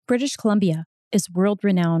British Columbia is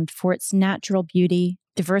world-renowned for its natural beauty,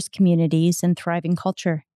 diverse communities, and thriving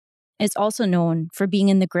culture. It's also known for being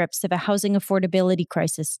in the grips of a housing affordability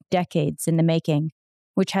crisis decades in the making,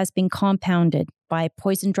 which has been compounded by a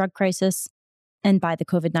poison drug crisis and by the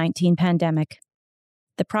COVID-19 pandemic.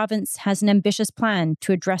 The province has an ambitious plan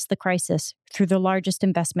to address the crisis through the largest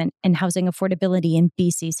investment in housing affordability in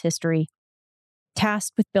BC's history.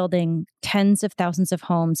 Tasked with building tens of thousands of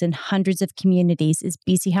homes in hundreds of communities is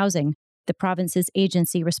BC Housing, the province's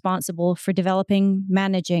agency responsible for developing,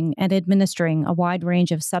 managing, and administering a wide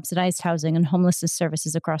range of subsidized housing and homelessness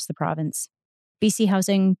services across the province. BC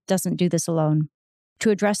Housing doesn't do this alone. To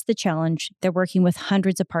address the challenge, they're working with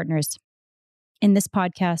hundreds of partners. In this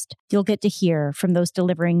podcast, you'll get to hear from those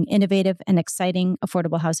delivering innovative and exciting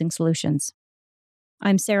affordable housing solutions.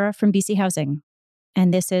 I'm Sarah from BC Housing,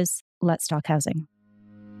 and this is Let's Talk Housing.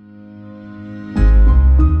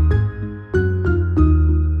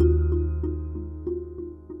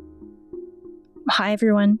 Hi,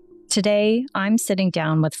 everyone. Today, I'm sitting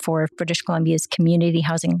down with four of British Columbia's community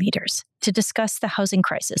housing leaders to discuss the housing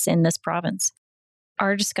crisis in this province.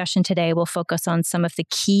 Our discussion today will focus on some of the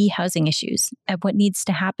key housing issues and what needs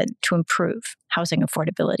to happen to improve housing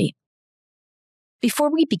affordability.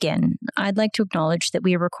 Before we begin, I'd like to acknowledge that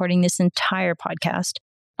we are recording this entire podcast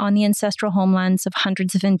on the ancestral homelands of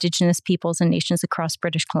hundreds of Indigenous peoples and nations across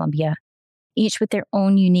British Columbia, each with their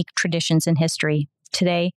own unique traditions and history.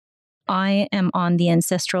 Today, I am on the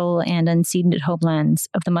ancestral and unceded homelands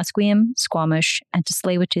of the Musqueam, Squamish, and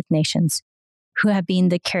Tsleil-Waututh nations, who have been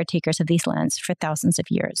the caretakers of these lands for thousands of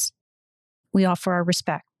years. We offer our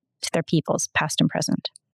respect to their peoples, past and present.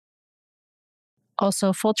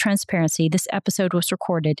 Also, full transparency, this episode was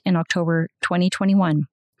recorded in October 2021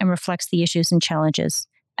 and reflects the issues and challenges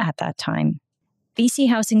at that time. BC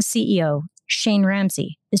Housing CEO Shane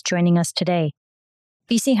Ramsey is joining us today.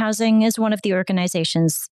 BC Housing is one of the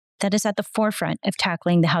organizations that is at the forefront of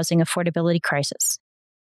tackling the housing affordability crisis.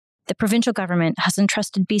 The provincial government has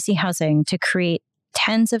entrusted BC Housing to create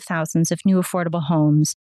tens of thousands of new affordable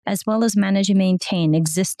homes, as well as manage and maintain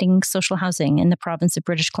existing social housing in the province of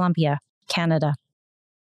British Columbia, Canada.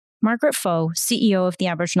 Margaret Foe, CEO of the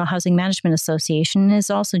Aboriginal Housing Management Association,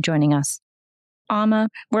 is also joining us. AMA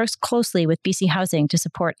works closely with BC Housing to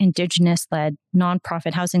support Indigenous-led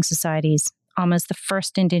nonprofit housing societies. AMA is the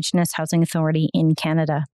first Indigenous housing authority in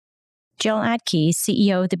Canada. Jill Atke,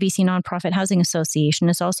 CEO of the BC Nonprofit Housing Association,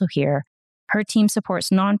 is also here. Her team supports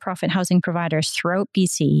nonprofit housing providers throughout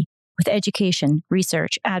BC with education,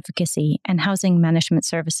 research, advocacy, and housing management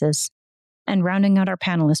services. And rounding out our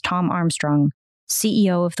panel is Tom Armstrong,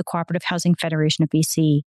 CEO of the Cooperative Housing Federation of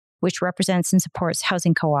BC, which represents and supports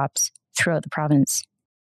housing co-ops throughout the province.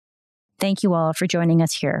 Thank you all for joining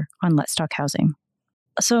us here on Let's Talk Housing.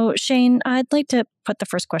 So, Shane, I'd like to put the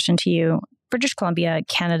first question to you. British Columbia,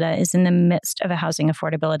 Canada, is in the midst of a housing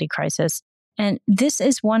affordability crisis, and this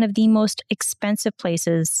is one of the most expensive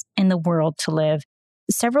places in the world to live.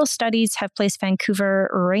 Several studies have placed Vancouver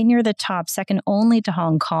right near the top, second only to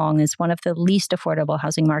Hong Kong, as one of the least affordable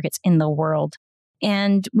housing markets in the world.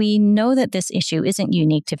 And we know that this issue isn't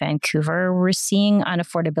unique to Vancouver. We're seeing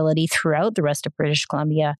unaffordability throughout the rest of British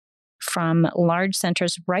Columbia, from large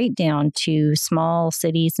centers right down to small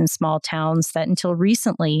cities and small towns that until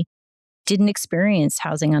recently didn't experience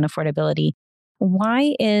housing unaffordability.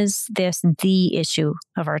 Why is this the issue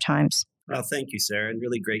of our times? Well, thank you, Sarah, and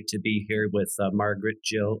really great to be here with Margaret,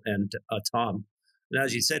 Jill, and Tom. And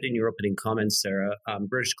as you said in your opening comments, Sarah,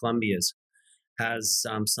 British Columbia has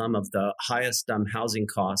some of the highest housing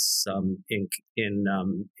costs in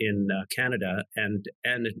Canada and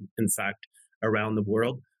in fact around the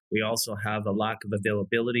world. We also have a lack of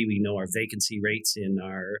availability. We know our vacancy rates in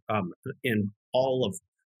all of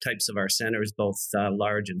types of our centers, both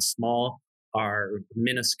large and small, are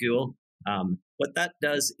minuscule. What that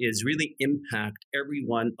does is really impact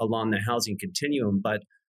everyone along the housing continuum, but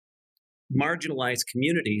marginalized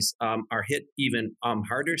communities are hit even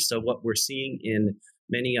harder. So what we're seeing in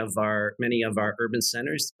many of our urban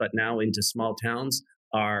centers, but now into small towns,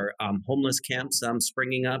 are homeless camps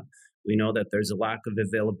springing up. We know that there's a lack of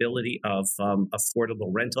availability of affordable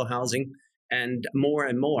rental housing, and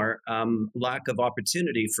more lack of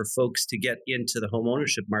opportunity for folks to get into the home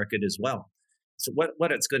ownership market as well. So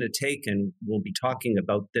what it's going to take, and we'll be talking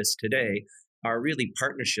about this today, are really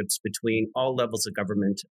partnerships between all levels of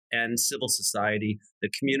government and civil society, the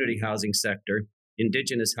community housing sector,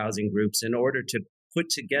 Indigenous housing groups, in order to put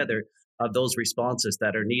together those responses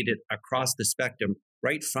that are needed across the spectrum,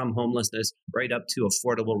 right from homelessness, right up to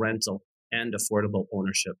affordable rental and affordable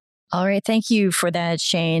ownership. All right. Thank you for that,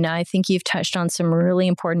 Shane. I think you've touched on some really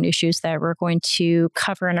important issues that we're going to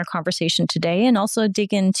cover in our conversation today and also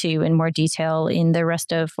dig into in more detail in the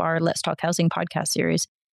rest of our Let's Talk Housing podcast series.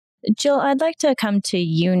 Jill, I'd like to come to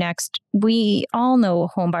you next. We all know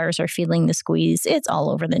homebuyers are feeling the squeeze. It's all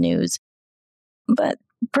over the news. But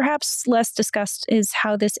perhaps less discussed is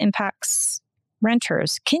how this impacts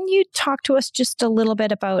renters. Can you talk to us just a little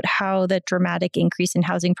bit about how the dramatic increase in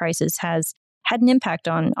housing prices has had an impact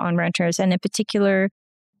on renters, and in particular,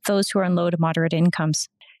 those who are on low to moderate incomes?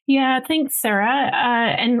 Yeah, thanks, Sarah.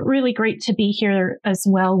 And really great to be here as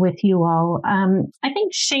well with you all. I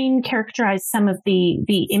think Shane characterized some of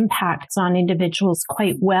the impacts on individuals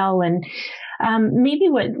quite well. And maybe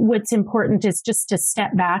what's important is just to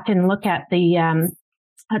step back and look at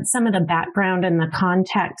at some of the background and the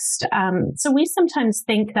context. So we sometimes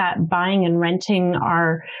think that buying and renting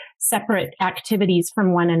are separate activities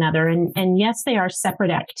from one another. And yes, they are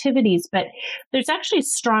separate activities, but there's actually a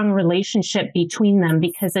strong relationship between them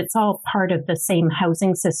because it's all part of the same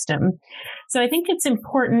housing system. So I think it's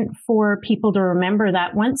important for people to remember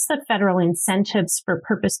that once the federal incentives for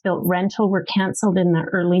purpose-built rental were canceled in the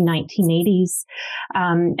early 1980s,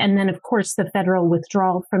 and then, of course, the federal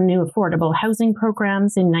withdrawal from new affordable housing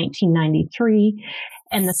programs in 1993,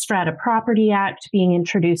 and the Strata Property Act being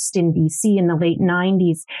introduced in BC in the late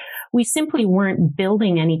 90s, we simply weren't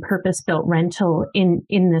building any purpose-built rental in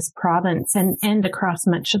this province and across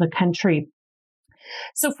much of the country.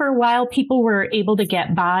 So for a while, people were able to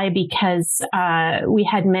get by because we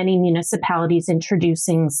had many municipalities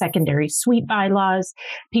introducing secondary suite bylaws.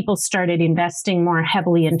 People started investing more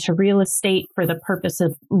heavily into real estate for the purpose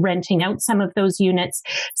of renting out some of those units.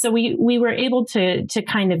 So we were able to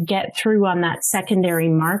kind of get through on that secondary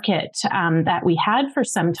market that we had for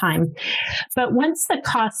some time. But once the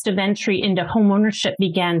cost of entry into homeownership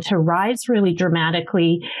began to rise really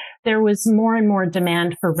dramatically, there was more and more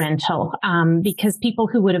demand for rental because people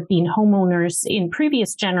who would have been homeowners in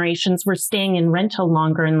previous generations were staying in rental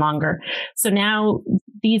longer and longer. So now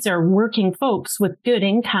these are working folks with good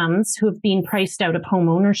incomes who have been priced out of home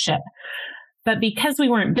ownership. But because we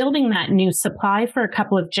weren't building that new supply for a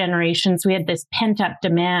couple of generations, we had this pent up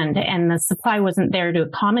demand and the supply wasn't there to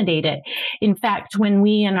accommodate it. In fact, when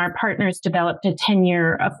we and our partners developed a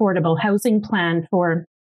 10-year affordable housing plan for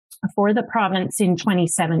the province in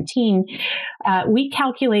 2017, we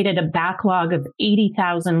calculated a backlog of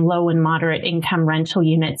 80,000 low and moderate income rental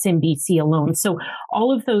units in BC alone. So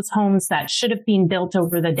all of those homes that should have been built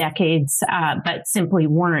over the decades, but simply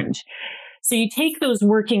weren't. So you take those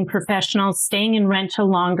working professionals staying in rental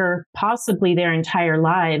longer, possibly their entire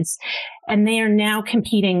lives, and they are now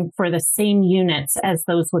competing for the same units as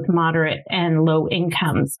those with moderate and low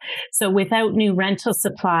incomes. So without new rental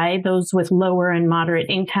supply, those with lower and moderate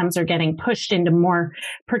incomes are getting pushed into more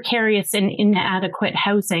precarious and inadequate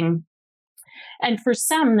housing. And for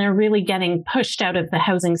some, they're really getting pushed out of the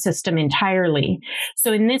housing system entirely.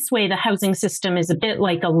 So in this way, the housing system is a bit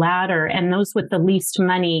like a ladder, and those with the least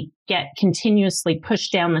money get continuously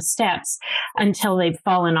pushed down the steps until they've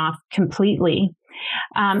fallen off completely.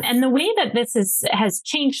 And the way that this has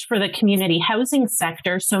changed for the community housing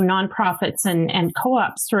sector, so nonprofits and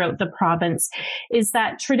co-ops throughout the province, is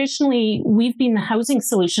that traditionally we've been the housing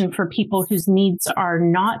solution for people whose needs are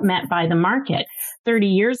not met by the market. 30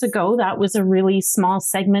 years ago, that was a really small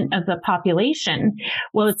segment of the population.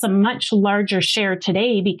 Well, it's a much larger share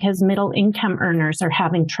today because middle income earners are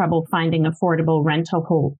having trouble finding affordable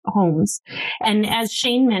rental homes. And as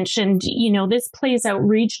Shane mentioned, this plays out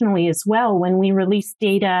regionally as well. When we released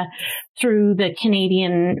data through the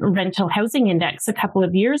Canadian Rental Housing Index a couple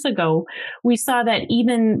of years ago, we saw that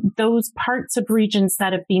even those parts of regions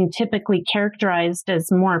that have been typically characterized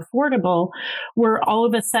as more affordable were all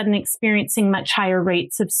of a sudden experiencing much higher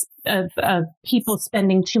rates of people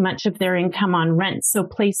spending too much of their income on rent. So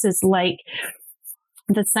places like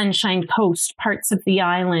the Sunshine Coast, parts of the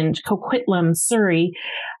island, Coquitlam, Surrey.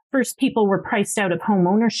 First, people were priced out of home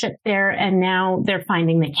ownership there, and now they're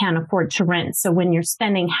finding they can't afford to rent. So when you're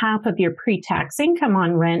spending half of your pre-tax income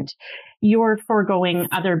on rent, you're foregoing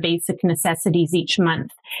other basic necessities each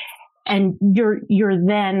month. And you're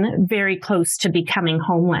then very close to becoming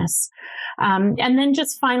homeless. And then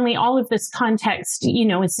just finally, all of this context,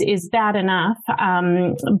 is bad enough.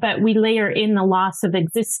 But we layer in the loss of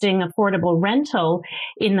existing affordable rental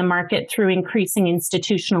in the market through increasing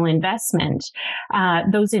institutional investment.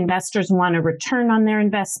 Those investors want a return on their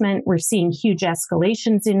investment. We're seeing huge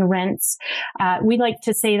escalations in rents. We like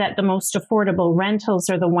to say that the most affordable rentals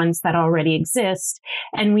are the ones that already exist,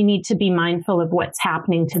 and we need to be mindful of what's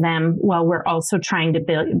happening to them while we're also trying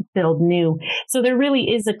to build new. So there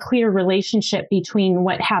really is a clear relationship between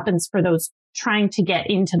what happens for those trying to get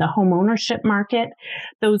into the home ownership market,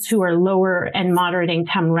 those who are lower and moderate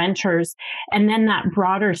income renters, and then that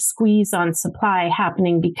broader squeeze on supply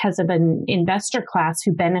happening because of an investor class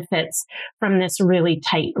who benefits from this really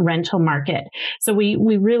tight rental market. So we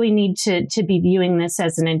really need to be viewing this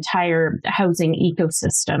as an entire housing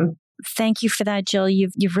ecosystem. Thank you for that, Jill.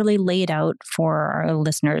 You've really laid out for our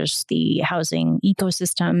listeners the housing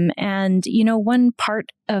ecosystem. And, one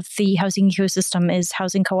part of the housing ecosystem is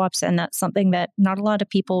housing co-ops. And that's something that not a lot of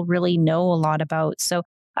people really know a lot about. So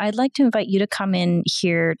I'd like to invite you to come in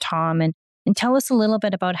here, Tom, and tell us a little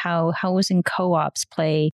bit about how housing co-ops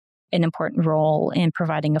play an important role in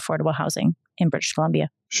providing affordable housing in British Columbia.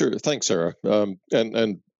 Sure. Thanks, Sarah.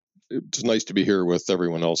 And it's nice to be here with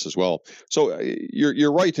everyone else as well. So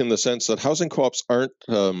you're right in the sense that housing co-ops aren't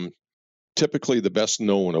typically the best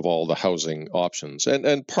known of all the housing options.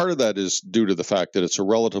 And part of that is due to the fact that it's a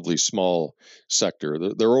relatively small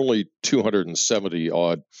sector. There are only 270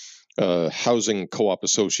 odd housing co-op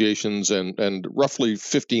associations and roughly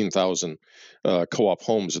 15,000 co-op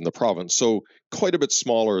homes in the province. So quite a bit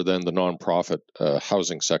smaller than the nonprofit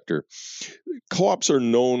housing sector. Co-ops are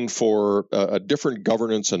known for a different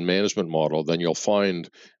governance and management model than you'll find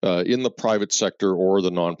in the private sector or the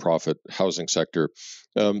nonprofit housing sector.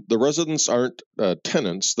 The residents aren't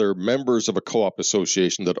tenants, they're members of a co-op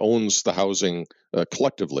association that owns the housing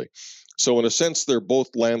collectively. So in a sense, they're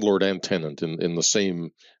both landlord and tenant in the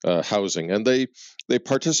same housing, and they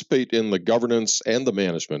participate in the governance and the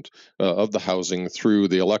management of the housing through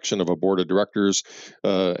the election of a board of directors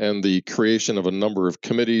and the creation of a number of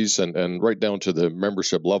committees and right down to the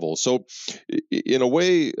membership level. So in a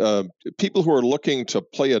way, people who are looking to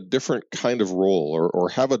play a different kind of role or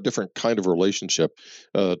have a different kind of relationship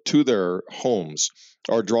to their homes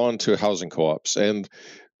are drawn to housing co-ops. And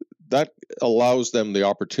that allows them the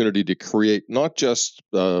opportunity to create not just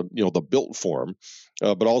the built form,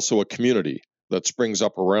 but also a community that springs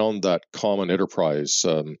up around that common enterprise,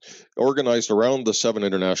 organized around the 7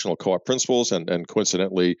 international co-op principles. And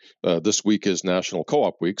coincidentally, this week is National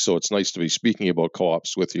Co-op Week, so it's nice to be speaking about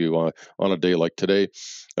co-ops with you on a day like today.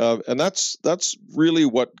 And that's really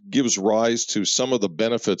what gives rise to some of the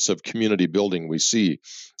benefits of community building we see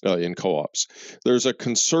in co-ops. There's a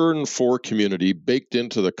concern for community baked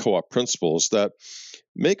into the co-op principles that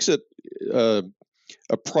makes it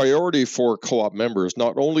a priority for co-op members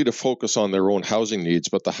not only to focus on their own housing needs,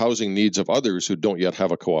 but the housing needs of others who don't yet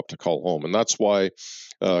have a co-op to call home. And that's why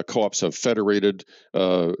co-ops have federated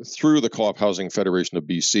through the Co-op Housing Federation of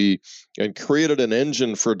BC and created an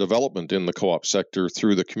engine for development in the co-op sector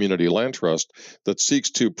through the Community Land Trust that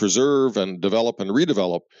seeks to preserve and develop and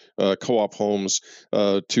redevelop co-op homes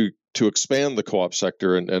to expand the co-op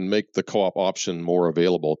sector and make the co-op option more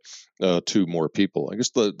available to more people. I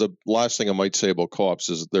guess the last thing I might say about co-ops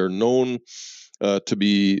is that they're known to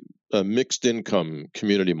be mixed income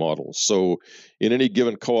community models. So in any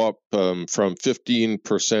given co-op, from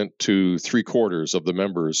 15% to 3/4 of the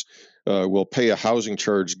members will pay a housing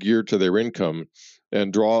charge geared to their income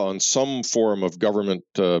and draw on some form of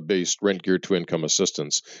government-based rent geared to income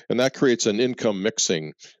assistance. And that creates an income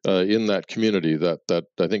mixing in that community that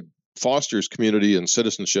I think fosters community and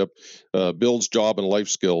citizenship, builds job and life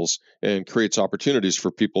skills, and creates opportunities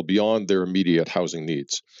for people beyond their immediate housing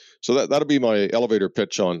needs. So that'll be my elevator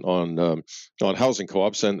pitch on housing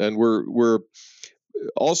co-ops, and we're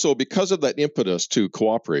also, because of that impetus to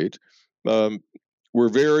cooperate, we're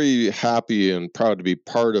very happy and proud to be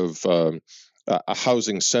part of a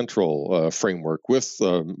Housing Central framework with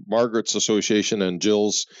Margaret's association and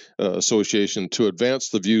Jill's association to advance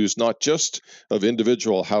the views not just of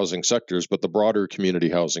individual housing sectors, but the broader community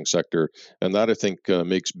housing sector. And that, I think,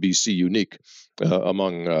 makes BC unique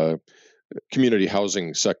among community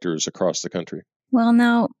housing sectors across the country. Well,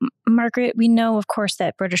 now, Margaret, we know, of course,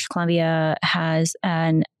 that British Columbia has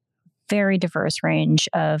an very diverse range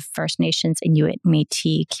of First Nations, Inuit,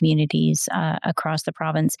 Métis communities across the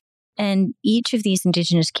province. And each of these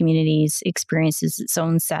Indigenous communities experiences its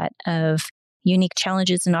own set of unique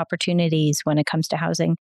challenges and opportunities when it comes to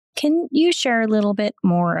housing. Can you share a little bit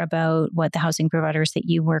more about what the housing providers that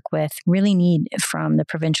you work with really need from the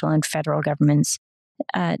provincial and federal governments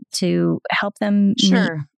to help them meet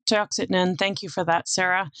Tuxitnan. Thank you for that,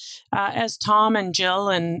 Sarah. As Tom and Jill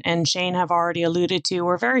and Shane have already alluded to,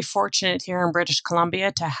 we're very fortunate here in British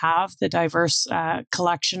Columbia to have the diverse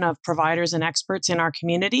collection of providers and experts in our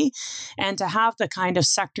community, and to have the kind of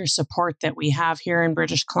sector support that we have here in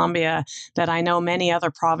British Columbia that I know many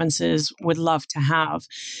other provinces would love to have.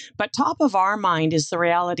 But top of our mind is the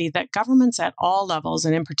reality that governments at all levels,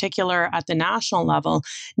 and in particular at the national level,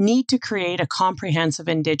 need to create a comprehensive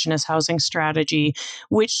Indigenous housing strategy,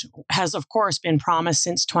 which has, of course, been promised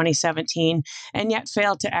since 2017 and yet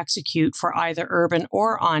failed to execute for either urban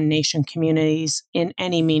or on-nation communities in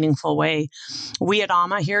any meaningful way. We at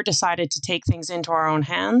AMA here decided to take things into our own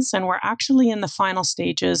hands, and we're actually in the final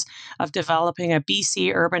stages of developing a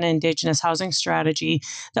BC urban Indigenous housing strategy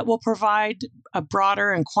that will provide a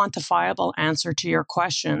broader and quantifiable answer to your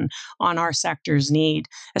question on our sector's need,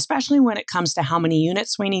 especially when it comes to how many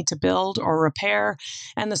units we need to build or repair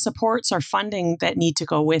and the supports or funding that need to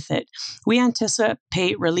go with it. We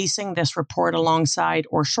anticipate releasing this report alongside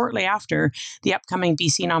or shortly after the upcoming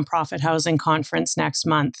BC Nonprofit Housing Conference next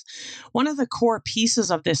month. One of the core pieces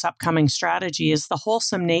of this upcoming strategy is the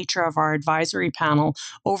wholesome nature of our advisory panel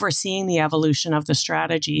overseeing the evolution of the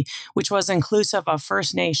strategy, which was inclusive of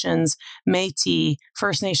First Nations, Métis,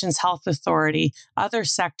 First Nations Health Authority, other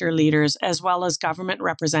sector leaders, as well as government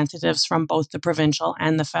representatives from both the provincial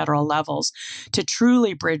and the federal levels, to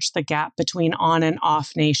truly bridge the gap between on and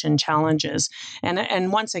off nation challenges.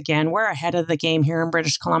 And once again, we're ahead of the game here in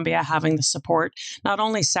British Columbia, having the support not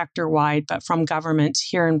only sector-wide, but from government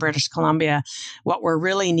here in British Columbia. What we're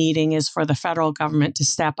really needing is for the federal government to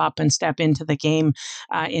step up and step into the game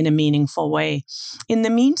in a meaningful way. In the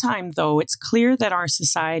meantime, though, it's clear that our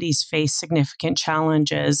societies face significant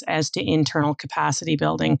challenges as to internal capacity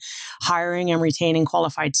building. Hiring and retaining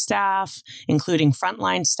qualified staff, including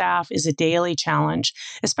frontline staff, is a daily challenge,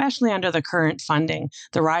 especially under the current funding,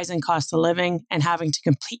 the rising cost of living, and having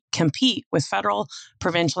to compete with federal,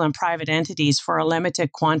 provincial, and private entities for a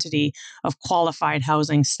limited quantity of qualified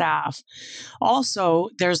housing staff. Also,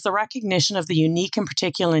 there's the recognition of the unique and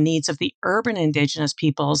particular needs of the urban Indigenous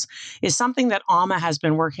peoples is something that AMA has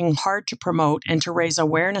been working hard to promote and to raise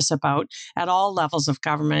awareness about at all levels of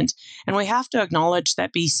government. And we have to acknowledge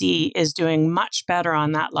that BC is doing much better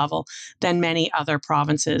on that level than many other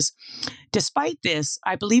provinces. Despite this,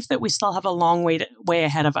 I believe that we still have a long way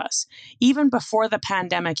ahead of us. Even before the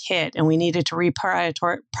pandemic hit and we needed to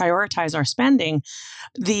prioritize our spending,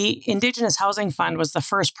 the Indigenous Housing Fund was the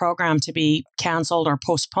first program to be canceled or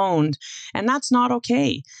postponed, and that's not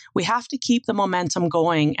okay. We have to keep the momentum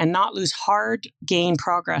going and not lose hard-gained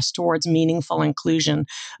progress towards meaningful inclusion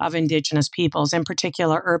of Indigenous peoples, in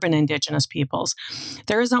particular urban Indigenous peoples.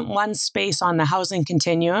 There isn't one space on the housing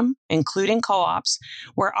continuum, including co-ops,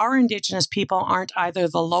 where our Indigenous people aren't either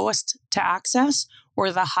the lowest to access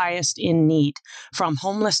or the highest in need, from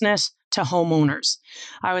homelessness to homeowners.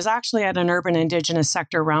 I was actually at an urban Indigenous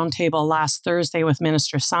sector roundtable last Thursday with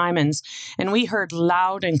Minister Simons, and we heard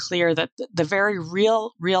loud and clear that the very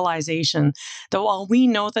real realization that while we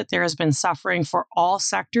know that there has been suffering for all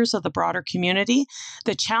sectors of the broader community,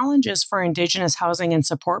 the challenges for Indigenous housing and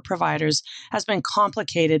support providers has been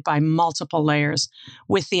complicated by multiple layers,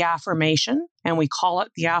 with the affirmation, and we call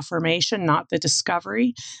it the affirmation, not the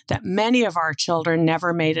discovery, that many of our children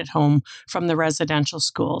never made it home from the residential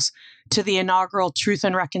schools, to the inaugural Truth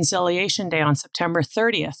and Reconciliation Day on September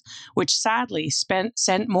 30th, which sadly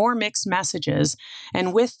sent more mixed messages,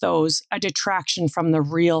 and with those, a detraction from the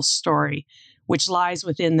real story, which lies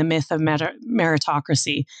within the myth of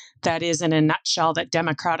meritocracy. That is, in a nutshell, that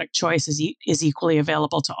democratic choice is equally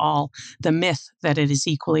available to all, the myth that it is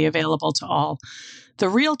equally available to all. The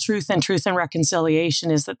real truth and reconciliation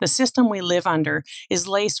is that the system we live under is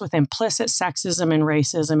laced with implicit sexism and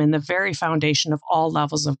racism in the very foundation of all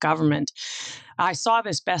levels of government. I saw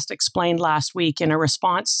this best explained last week in a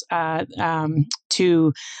response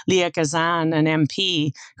to Leah Gazan, an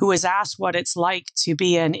MP, who was asked what it's like to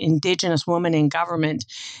be an Indigenous woman in government.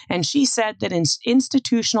 And she said that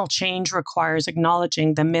institutional change requires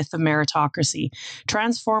acknowledging the myth of meritocracy.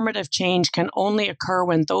 Transformative change can only occur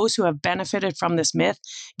when those who have benefited from this myth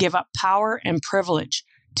give up power and privilege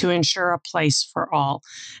to ensure a place for all.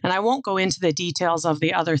 And I won't go into the details of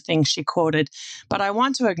the other things she quoted, but I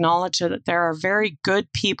want to acknowledge that there are very good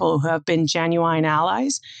people who have been genuine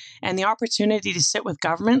allies, and the opportunity to sit with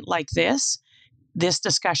government like this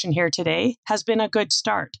discussion here today has been a good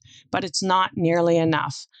start, but it's not nearly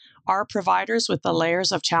enough. Our providers with the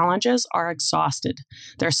layers of challenges are exhausted.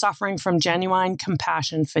 They're suffering from genuine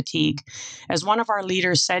compassion fatigue. As one of our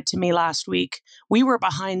leaders said to me last week, we were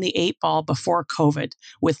behind the 8 ball before COVID,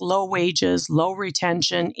 with low wages, low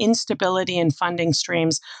retention, instability in funding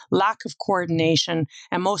streams, lack of coordination,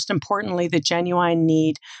 and most importantly, the genuine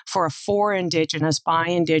need for a for Indigenous, by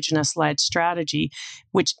Indigenous led strategy,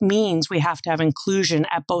 which means we have to have inclusion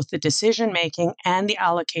at both the decision making and the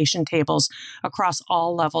allocation tables across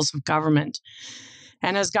all levels of government.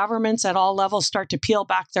 And as governments at all levels start to peel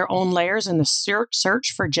back their own layers in the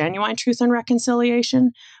search for genuine truth and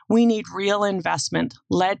reconciliation, we need real investment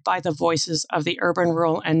led by the voices of the urban,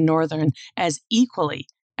 rural, and northern as equally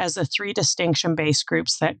as the 3 distinction-based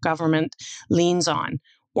groups that government leans on,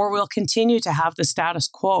 or we'll continue to have the status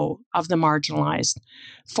quo of the marginalized.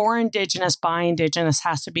 For Indigenous, by Indigenous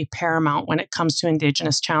has to be paramount when it comes to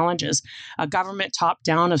Indigenous challenges. A government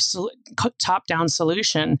top-down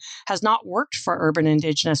solution has not worked for urban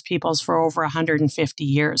Indigenous peoples for over 150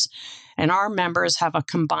 years. And our members have a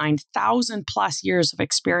combined 1,000+ years of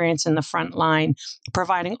experience in the front line,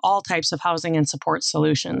 providing all types of housing and support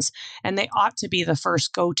solutions. And they ought to be the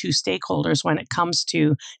first go-to stakeholders when it comes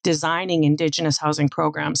to designing Indigenous housing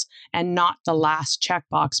programs, and not the last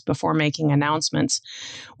checkbox before making announcements.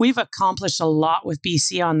 We've accomplished a lot with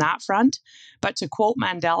BC on that front, but to quote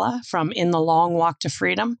Mandela from In the Long Walk to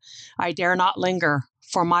Freedom, I dare not linger,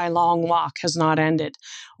 for my long walk has not ended.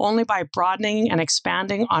 Only by broadening and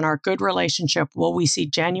expanding on our good relationship will we see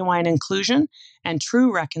genuine inclusion and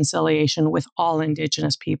true reconciliation with all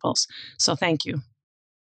Indigenous peoples. So thank you.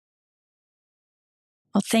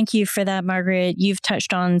 Well, thank you for that, Margaret. You've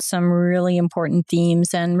touched on some really important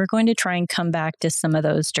themes, and we're going to try and come back to some of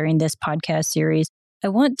those during this podcast series. I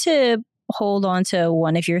want to hold on to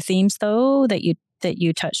one of your themes, though, that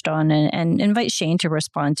you touched on, and invite Shane to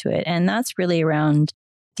respond to it. And that's really around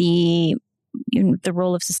the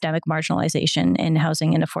role of systemic marginalization in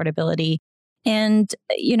housing and affordability. And,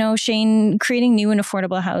 Shane, creating new and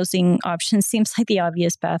affordable housing options seems like the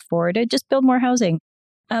obvious path forward. Just build more housing.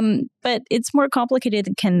 But it's more complicated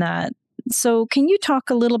than that. So can you talk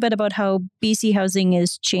a little bit about how BC Housing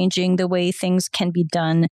is changing the way things can be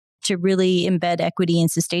done to really embed equity and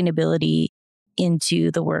sustainability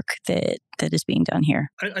into the work that is being done here?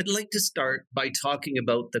 I'd like to start by talking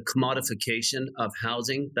about the commodification of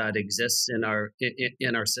housing that exists in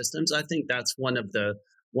our systems. I think that's one of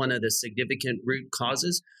the significant root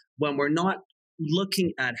causes when we're not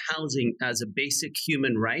looking at housing as a basic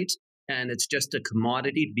human right and it's just a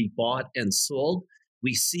commodity to be bought and sold.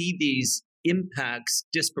 We see these impacts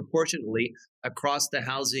disproportionately across the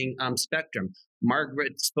housing spectrum.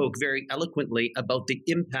 Margaret spoke very eloquently about the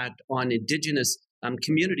impact on Indigenous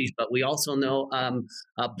communities, but we also know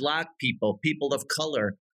Black people, people of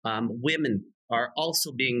color, women are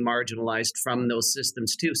also being marginalized from those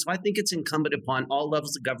systems too. So I think it's incumbent upon all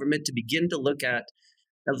levels of government to begin to look at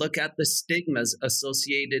the stigmas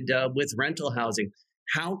associated with rental housing.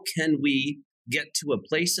 How can we get to a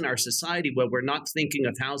place in our society where we're not thinking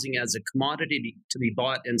of housing as a commodity to be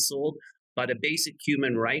bought and sold, but a basic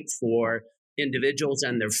human right for individuals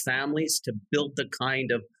and their families to build the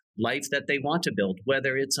kind of life that they want to build,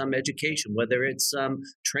 whether it's education, whether it's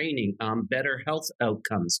training, better health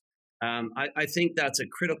outcomes. I think that's a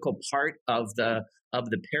critical part of the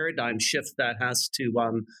paradigm shift that has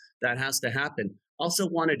to happen. Also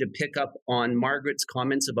wanted to pick up on Margaret's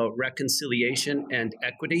comments about reconciliation and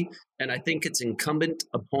equity, and I think it's incumbent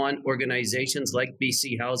upon organizations like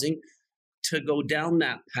BC Housing to go down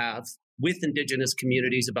that path with Indigenous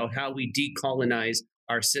communities about how we decolonize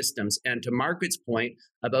our systems. And to Margaret's point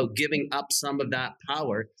about giving up some of that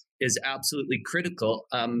power is absolutely critical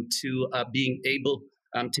to being able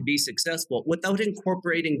to be successful without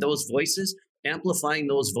incorporating those voices, amplifying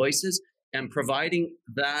those voices, and providing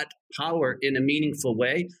that power in a meaningful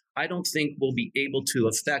way. I don't think we'll be able to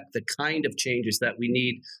affect the kind of changes that we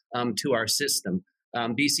need to our system.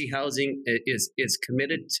 BC Housing is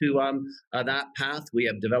committed to that path. We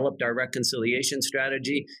have developed our reconciliation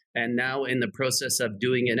strategy and now in the process of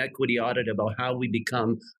doing an equity audit about how we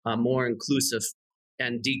become more inclusive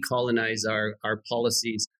and decolonize our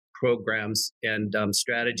policies, programs, and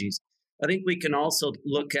strategies. I think we can also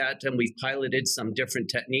look at, and we've piloted some different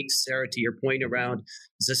techniques, Sarah, to your point around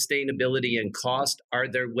sustainability and cost. Are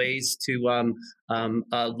there ways to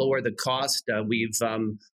lower the cost? We've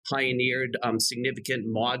pioneered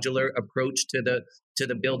significant modular approach to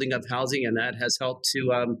the building of housing, and that has helped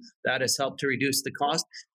to reduce the cost.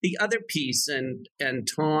 The other piece, and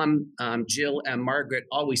Tom, Jill, and Margaret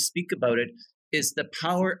always speak about it, is the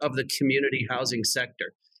power of the community housing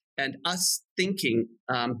sector. and us thinking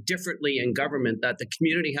differently in government, that the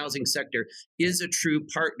community housing sector is a true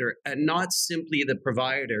partner and not simply the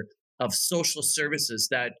provider of social services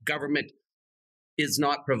that government is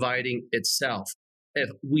not providing itself. If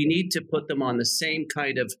we need to put them on the same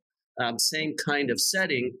kind of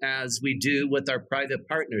setting as we do with our private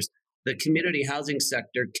partners. The community housing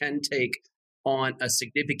sector can take on a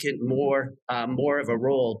significant more of a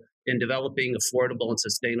role in developing affordable and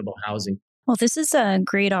sustainable housing. Well, this is a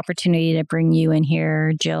great opportunity to bring you in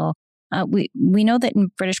here, Jill. We know that in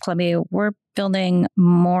British Columbia, we're building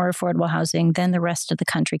more affordable housing than the rest of the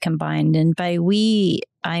country combined. And by we,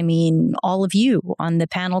 I mean all of you on the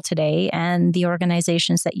panel today and the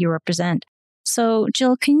organizations that you represent. So,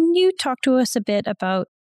 Jill, can you talk to us a bit about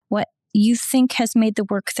what you think has made the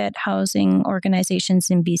work that housing organizations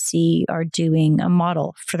in BC are doing a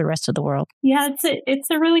model for the rest of the world? Yeah, it's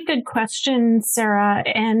a really good question, Sarah,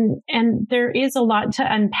 and there is a lot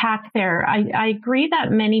to unpack there. I agree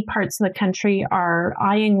that many parts of the country are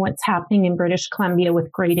eyeing what's happening in British Columbia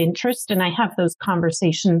with great interest, and I have those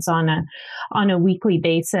conversations on a weekly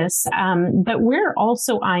basis. But we're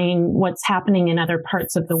also eyeing what's happening in other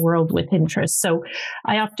parts of the world with interest. So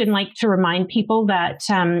I often like to remind people that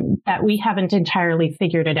we haven't entirely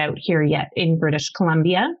figured it out here yet in British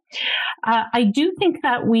Columbia. I do think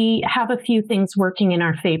that we have a few things working in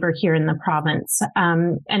our favor here in the province.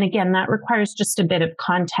 And again, that requires just a bit of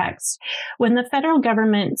context. When the federal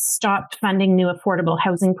government stopped funding new affordable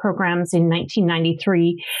housing programs in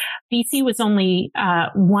 1993, BC was only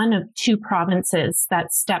one of two provinces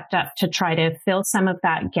that stepped up to try to fill some of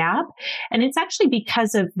that gap. And it's actually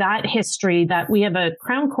because of that history that we have a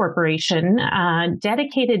Crown Corporation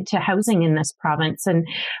dedicated to housing in this province. And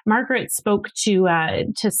Margaret spoke to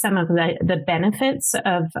some of the benefits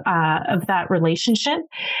of that relationship.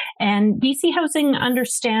 And BC Housing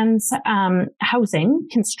understands housing,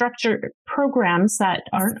 can structure programs that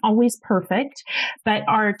aren't always perfect, but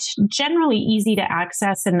are generally easy to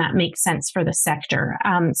access and that makes sense for the sector.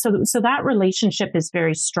 So that relationship is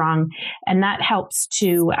very strong, and that helps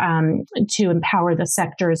to empower the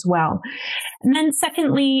sector as well. And then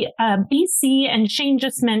secondly, BC, and Shane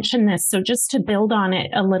just mentioned this, so just to build on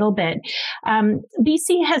it a little bit,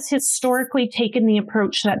 BC has historically taken the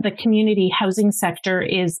approach that the community housing sector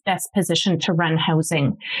is best positioned to run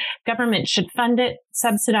housing. Government should fund it,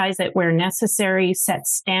 subsidize it where necessary, set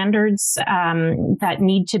standards that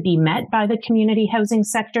need to be met by the community housing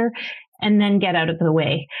sector, and then get out of the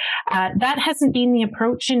way. That hasn't been the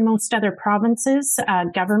approach in most other provinces.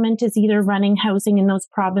 Government is either running housing in those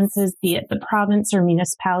provinces, be it the province or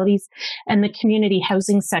municipalities, and the community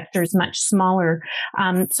housing sector is much smaller.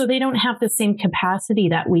 So they don't have the same capacity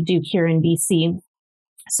that we do here in BC.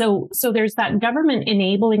 So there's that government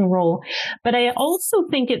enabling role. But I also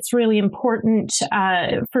think it's really important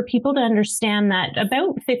for people to understand that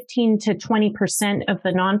about 15 to 20% of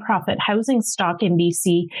the nonprofit housing stock in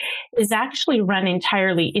BC is actually run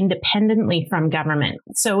entirely independently from government.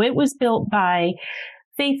 So it was built by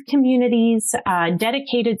faith communities,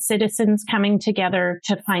 dedicated citizens coming together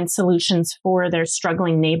to find solutions for their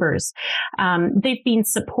struggling neighbors. They've been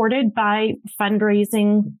supported by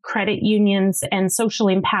fundraising, credit unions, and social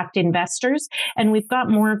impact investors. And we've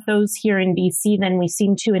got more of those here in BC than we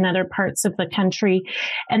seem to in other parts of the country.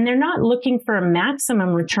 And they're not looking for a maximum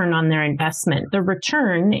return on their investment. The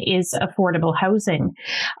return is affordable housing.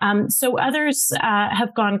 So others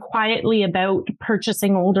have gone quietly about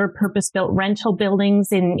purchasing older purpose-built rental buildings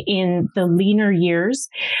in the leaner years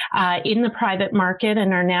in the private market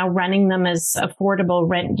and are now running them as affordable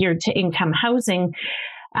rent geared to income housing.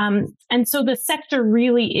 And so the sector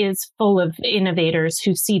really is full of innovators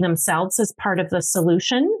who see themselves as part of the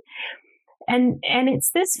solution. And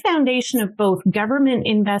it's this foundation of both government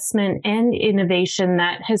investment and innovation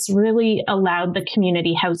that has really allowed the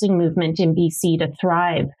community housing movement in BC to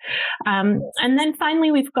thrive. And then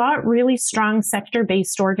finally, we've got really strong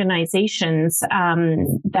sector-based organizations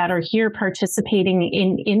that are here participating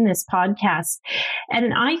in this podcast.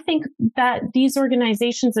 And I think that these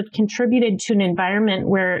organizations have contributed to an environment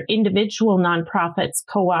where individual nonprofits,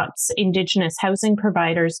 co-ops, Indigenous housing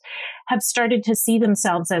providers have started to see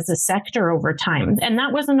themselves as a sector over time. And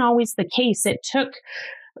that wasn't always the case. It took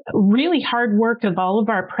really hard work of all of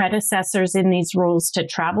our predecessors in these roles to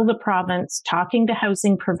travel the province, talking to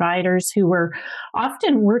housing providers who were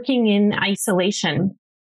often working in isolation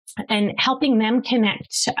and helping them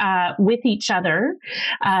connect with each other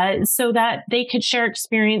so that they could share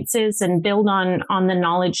experiences and build on the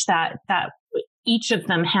knowledge that each of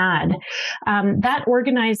them had. That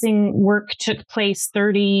organizing work took place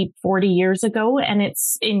 30, 40 years ago, and it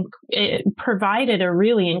provided a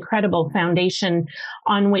really incredible foundation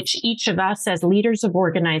on which each of us as leaders of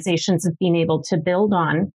organizations have been able to build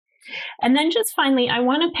on. And then just finally, I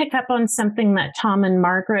want to pick up on something that Tom and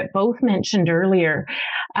Margaret both mentioned earlier.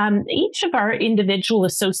 Each of our individual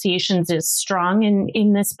associations is strong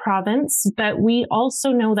in this province, but we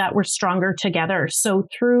also know that we're stronger together. So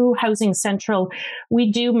through Housing Central,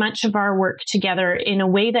 we do much of our work together in a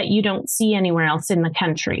way that you don't see anywhere else in the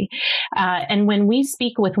country. And when we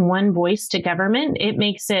speak with one voice to government, it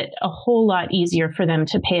makes it a whole lot easier for them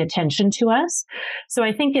to pay attention to us. So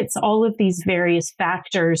I think it's all of these various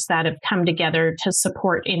factors that have come together to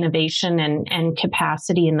support innovation and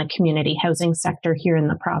capacity in the community housing sector here in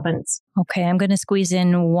the province. Okay, I'm going to squeeze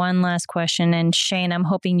in one last question. And Shane, I'm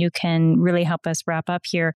hoping you can really help us wrap up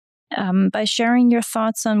here by sharing your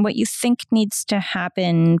thoughts on what you think needs to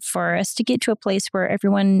happen for us to get to a place where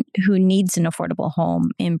everyone who needs an affordable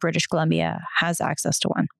home in British Columbia has access to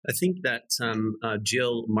one. I think that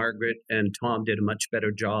Jill, Margaret, and Tom did a much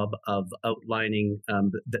better job of outlining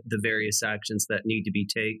the various actions that need to be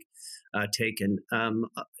taken.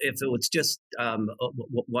 If it was just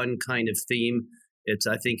one kind of theme,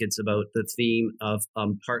 I think it's about the theme of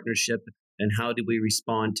partnership and how do we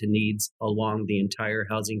respond to needs along the entire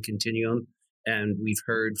housing continuum. And we've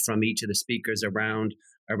heard from each of the speakers around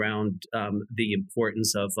the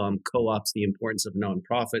importance of co-ops, the importance of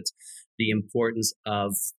nonprofits, the importance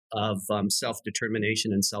of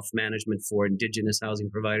self-determination and self-management for Indigenous housing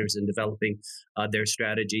providers in developing their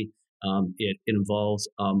strategy. It involves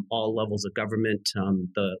all levels of government,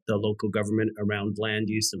 the local government around land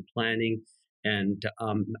use and planning, and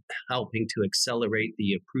helping to accelerate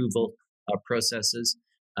the approval processes.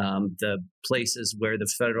 The places where the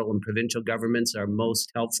federal and provincial governments are most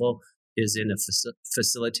helpful is in a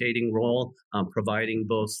facilitating role, providing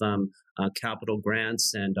both capital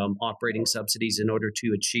grants and operating subsidies in order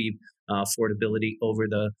to achieve affordability over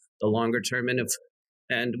the longer term.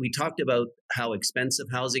 And we talked about how expensive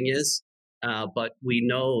housing is, but we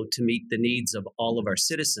know to meet the needs of all of our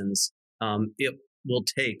citizens, it will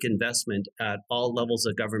take investment at all levels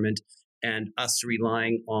of government, and us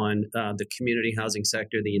relying on the community housing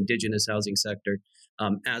sector, the Indigenous housing sector,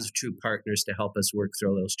 as true partners to help us work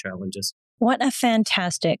through those challenges. What a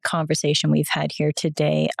fantastic conversation we've had here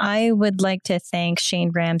today. I would like to thank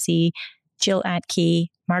Shane Ramsey, Jill Atke,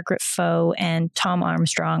 Margaret Foe, and Tom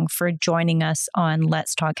Armstrong for joining us on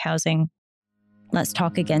Let's Talk Housing. Let's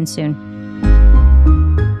talk again soon.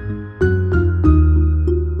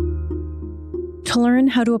 To learn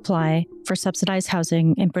how to apply for subsidized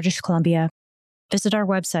housing in British Columbia, visit our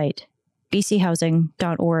website,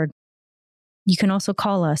 bchousing.org. You can also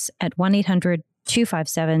call us at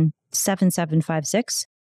 1-800-257-7756.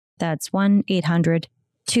 That's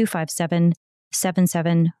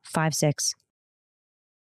 1-800-257-7756.